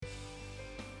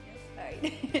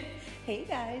right. Hey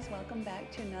guys, welcome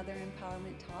back to another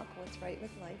Empowerment Talk, What's Right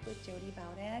with Life with Jody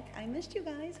Baudak. I missed you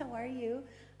guys. How are you?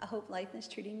 I hope life is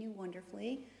treating you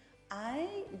wonderfully. I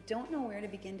don't know where to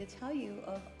begin to tell you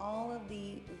of all of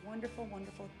the wonderful,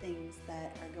 wonderful things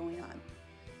that are going on.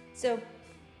 So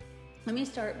let me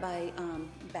start by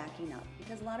backing up,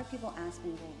 because a lot of people ask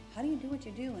me, well, how do you do what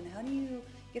you do and how do you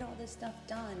get all this stuff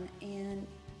done? And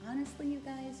honestly, you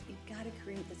guys, you've got to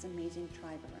create this amazing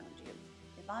tribe around you.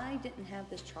 If I didn't have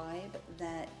this tribe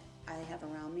that I have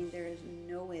around me, there is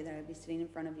no way that I'd be sitting in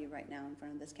front of you right now in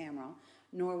front of this camera,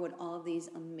 nor would all of these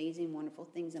amazing, wonderful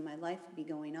things in my life be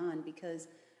going on, because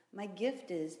my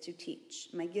gift is to teach.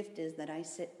 My gift is that I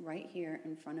sit right here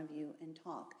in front of you and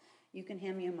talk. You can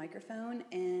hand me a microphone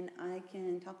and I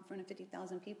can talk in front of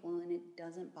 50,000 people and it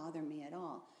doesn't bother me at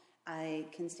all. I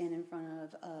can stand in front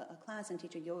of a class and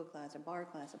teach a yoga class, a bar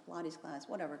class, a Pilates class,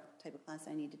 whatever type of class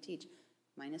I need to teach.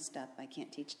 Minus step. I can't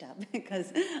teach step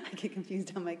because I get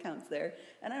confused on my counts there.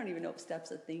 And I don't even know if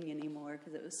step's a thing anymore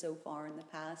because it was so far in the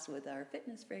past with our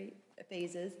fitness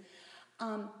phases.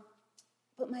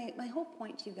 But my whole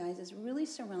point to you guys is really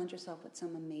surround yourself with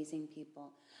some amazing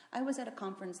people. I was at a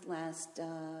conference last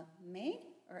May,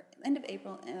 or end of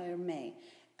April or May,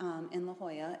 in La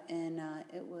Jolla, and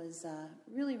it was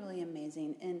really, really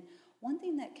amazing. And one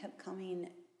thing that kept coming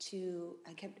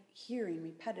I kept hearing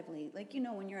repetitively, like,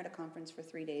 when you're at a conference for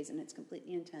 3 days and it's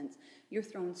completely intense, you're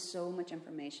thrown so much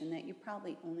information that you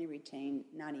probably only retain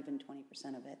not even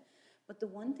 20% of it. But the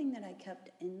one thing that I kept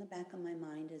in the back of my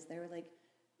mind is they were like,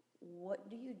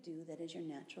 what do you do that is your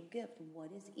natural gift?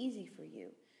 What is easy for you?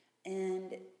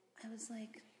 And I was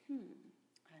like,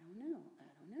 I don't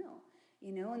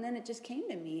know. And then it just came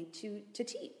to me to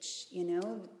teach,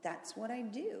 that's what I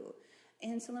do.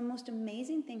 And so the most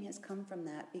amazing thing has come from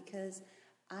that, because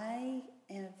I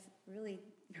have really,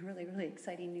 really, really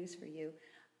exciting news for you.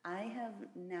 I have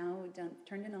now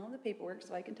turned in all the paperwork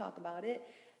so I can talk about it,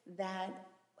 that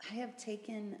I have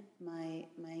taken my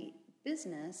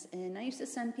business, and I used to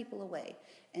send people away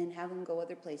and have them go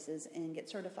other places and get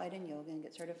certified in yoga and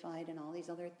get certified in all these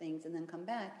other things and then come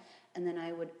back, and then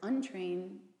I would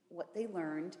untrain what they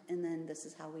learned, and then this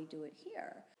is how we do it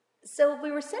here. So we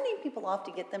were sending people off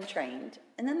to get them trained,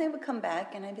 and then they would come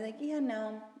back, and I'd be like,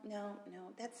 no,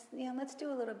 let's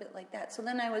do a little bit like that. So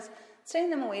then I was sending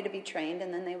them away to be trained,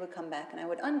 and then they would come back, and I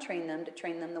would untrain them to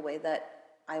train them the way that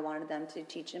I wanted them to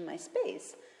teach in my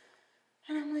space.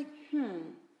 And I'm like,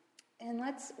 and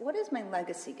what is my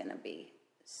legacy going to be?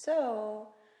 So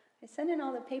I sent in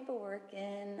all the paperwork,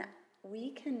 and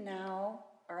we can now,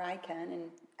 or I can,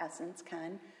 in essence,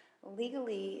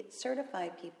 legally certify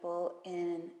people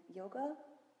in yoga,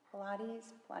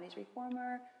 Pilates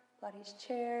reformer, Pilates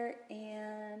chair,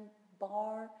 and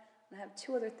bar. And I have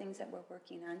 2 other things that we're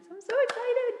working on. So I'm so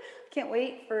excited. Can't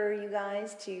wait for you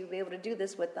guys to be able to do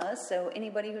this with us. So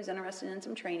anybody who's interested in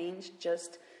some trainings,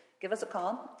 just give us a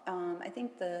call. I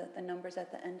think the number's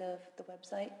at the end of the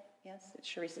website. Yes,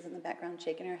 Sharice is in the background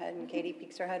shaking her head, and Katie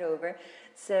peeks her head over.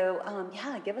 So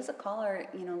give us a call, or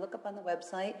look up on the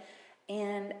website.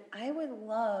 And I would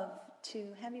love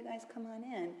to have you guys come on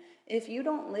in. If you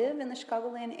don't live in the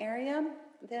Chicagoland area,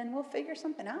 then we'll figure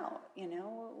something out.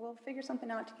 We'll figure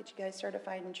something out to get you guys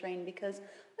certified and trained, because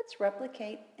let's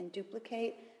replicate and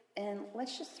duplicate, and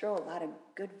let's just throw a lot of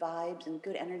good vibes and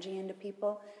good energy into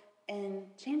people and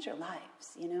change their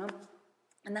lives,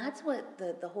 And that's what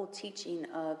the whole teaching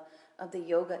of the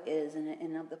yoga is,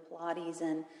 and of the Pilates.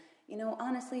 And,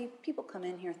 honestly, people come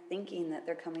in here thinking that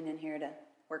they're coming in here to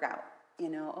work out.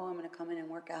 I'm going to come in and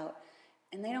work out.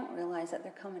 And they don't realize that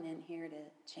they're coming in here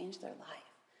to change their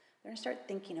life. They're going to start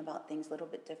thinking about things a little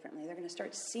bit differently. They're going to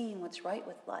start seeing what's right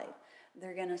with life.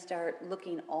 They're going to start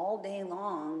looking all day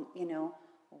long,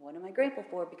 what am I grateful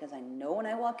for? Because I know when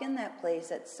I walk in that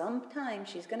place, at some time,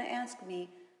 she's going to ask me,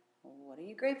 what are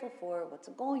you grateful for? What's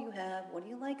a goal you have? What do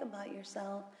you like about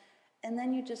yourself? And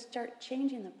then you just start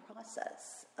changing the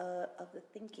process of the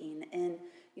thinking, and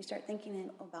you start thinking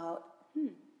about,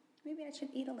 maybe I should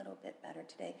eat a little bit better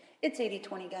today. It's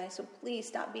 80-20, guys, so please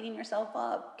stop beating yourself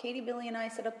up. Katie, Billy, and I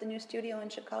set up the new studio in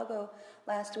Chicago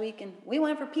last week, and we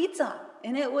went for pizza,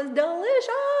 and it was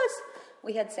delicious.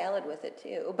 We had salad with it,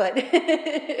 too. But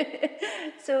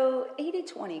so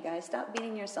 80-20, guys, stop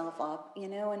beating yourself up,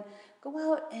 and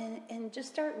go out and just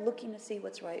start looking to see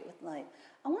what's right with life.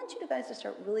 I want you guys to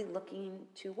start really looking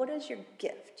to, what is your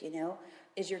gift,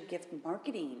 Is your gift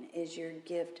marketing? Is your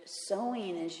gift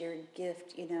sewing? Is your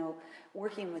gift,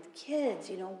 working with kids?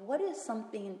 What is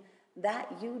something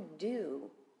that you do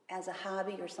as a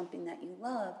hobby or something that you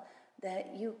love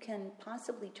that you can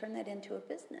possibly turn that into a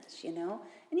business, And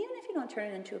even if you don't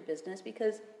turn it into a business,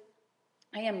 because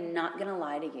I am not going to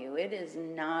lie to you. It is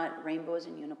not rainbows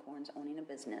and unicorns owning a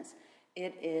business.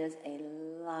 It is a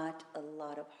lot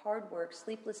of hard work,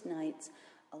 sleepless nights,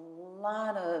 a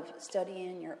lot of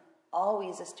studying. You're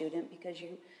always a student because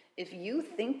if you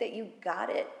think that you got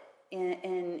it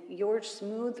and you're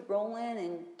smooth rolling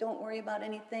and don't worry about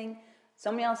anything,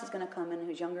 somebody else is going to come in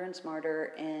who's younger and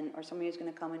smarter, or somebody who's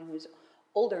going to come in who's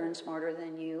older and smarter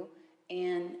than you,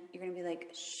 and you're going to be like,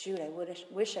 shoot,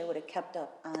 wish I would have kept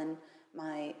up on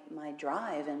my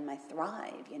drive and my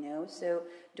thrive, So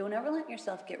don't ever let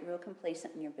yourself get real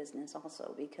complacent in your business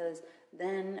also, because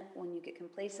then when you get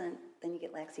complacent, then you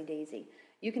get laxy-daisy.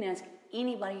 You can ask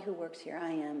anybody who works here.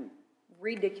 I am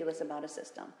ridiculous about a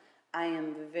system. I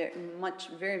am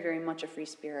very, very much a free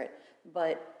spirit,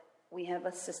 but we have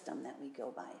a system that we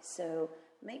go by. So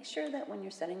make sure that when you're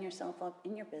setting yourself up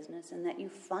in your business and that you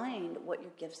find what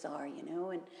your gifts are,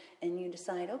 and you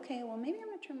decide, okay, well, maybe I'm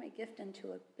going to turn my gift into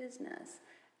a business.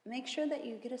 Make sure that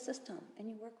you get a system and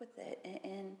you work with it,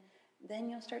 and then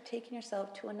you'll start taking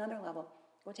yourself to another level.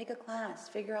 Go take a class,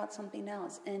 figure out something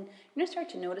else. And you're going to start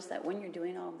to notice that when you're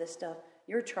doing all of this stuff,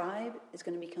 your tribe is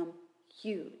going to become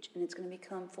huge, and it's going to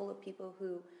become full of people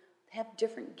who have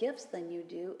different gifts than you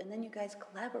do, and then you guys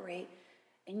collaborate,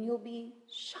 and you'll be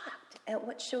shocked at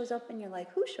what shows up in your life,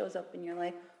 who shows up in your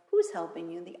life, who's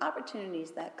helping you, the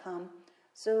opportunities that come.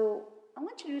 So I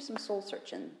want you to do some soul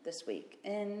searching this week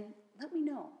and let me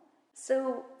know.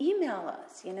 So email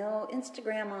us,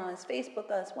 Instagram us,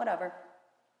 Facebook us, whatever,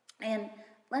 and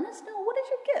let us know, what is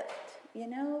your gift?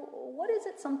 What is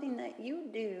it, something that you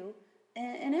do?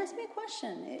 And ask me a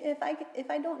question. If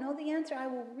I don't know the answer, I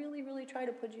will really try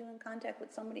to put you in contact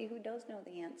with somebody who does know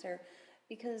the answer,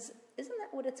 because isn't that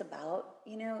what it's about?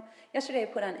 Yesterday I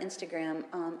put on Instagram,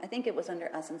 I think it was under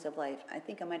Essence of Life. I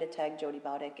think I might have tagged Jody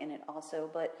Baudick in it also,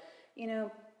 but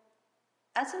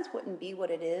Essence wouldn't be what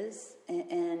it is,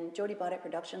 and Jody Baudick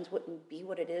Productions wouldn't be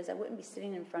what it is. I wouldn't be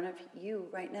sitting in front of you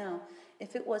right now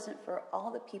if it wasn't for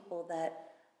all the people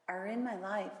that are in my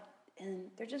life.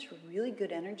 And they're just really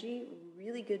good energy,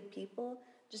 really good people,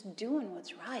 just doing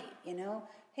what's right,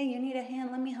 Hey, you need a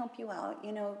hand? Let me help you out.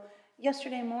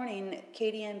 Yesterday morning,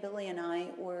 Katie and Billy and I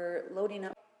were loading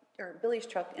up Billy's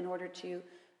truck in order to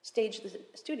stage the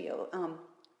studio.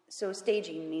 So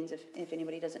staging means, if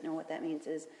anybody doesn't know what that means,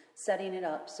 is setting it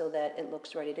up so that it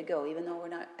looks ready to go, even though we're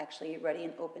not actually ready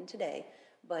and open today.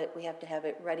 But we have to have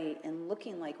it ready and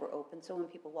looking like we're open so when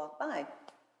people walk by.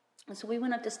 And so we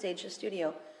went up to stage the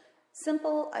studio.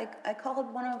 Simple, I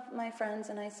called one of my friends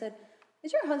and I said,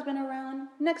 is your husband around?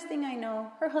 Next thing I know,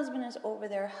 her husband is over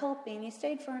there helping. He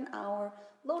stayed for an hour,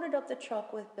 loaded up the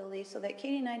truck with Billy so that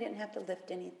Katie and I didn't have to lift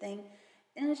anything.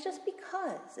 And it's just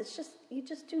because, you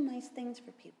just do nice things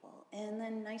for people. And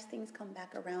then nice things come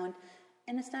back around.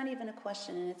 And it's not even a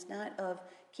question, and it's not of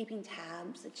keeping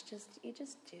tabs. It's just, you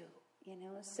just do,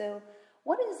 So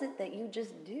what is it that you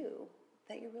just do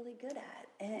that you're really good at?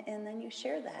 And then you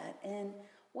share that. And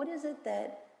what is it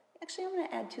that, actually I'm going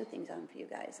to add two things on for you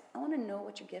guys. I want to know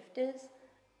what your gift is,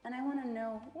 and I want to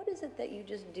know, what is it that you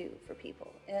just do for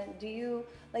people? And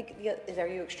are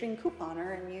you extreme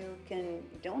couponer and you can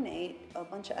donate a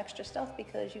bunch of extra stuff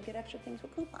because you get extra things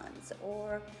with coupons?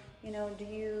 Or, do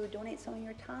you donate some of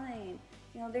your time?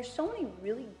 There's so many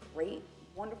really great,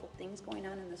 wonderful things going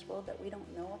on in this world that we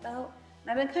don't know about.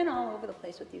 And I've been kind of all over the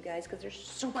place with you guys because there's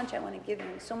so much I want to give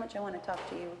you and so much I want to talk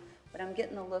to you. But I'm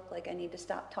getting the look like I need to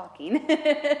stop talking.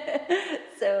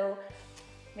 So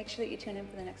make sure that you tune in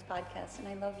for the next podcast. And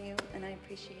I love you and I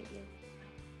appreciate you.